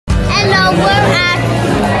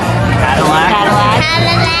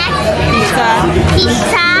Cadillac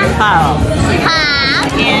Pizza Pub.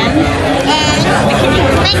 And McKinney.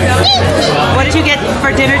 what did you get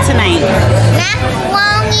for dinner tonight?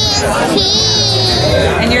 Macaroni and cheese.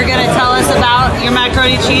 And you're gonna tell us about your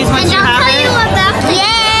macaroni and cheese once you have it?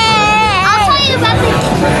 I'll tell you about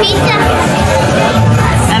the pizza.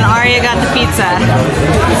 And Aria got the pizza.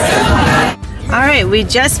 All right, we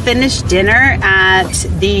just finished dinner at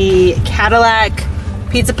the Cadillac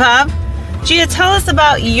Pizza Pub. Gia, tell us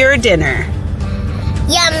about your dinner.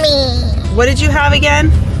 Yummy. What did you have again?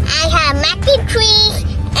 I had mac and cheese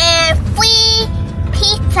and 3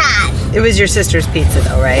 pizzas. It was your sister's pizza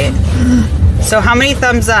though, right? So how many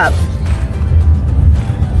thumbs up?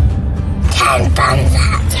 10 thumbs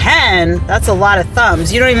up. 10? That's a lot of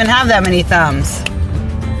thumbs. You don't even have that many thumbs.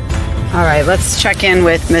 All right, let's check in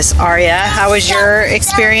with Miss Aria. How was your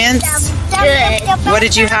experience? Good. What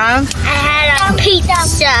did you have? I had a pizza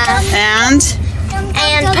And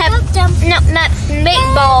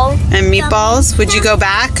meatball. And meatballs. Would you go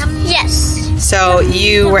back? Yes. So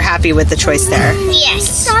you were happy with the choice there.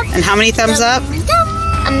 Yes. And how many thumbs up?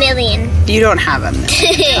 1,000,000. You don't have a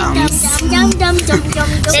million thumbs.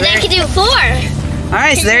 Then I could do 4. All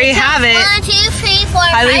right, so there you have it. 1, 2, 3, 4,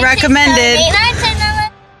 Highly 5, 6, 7, recommended. 8, 9, 10.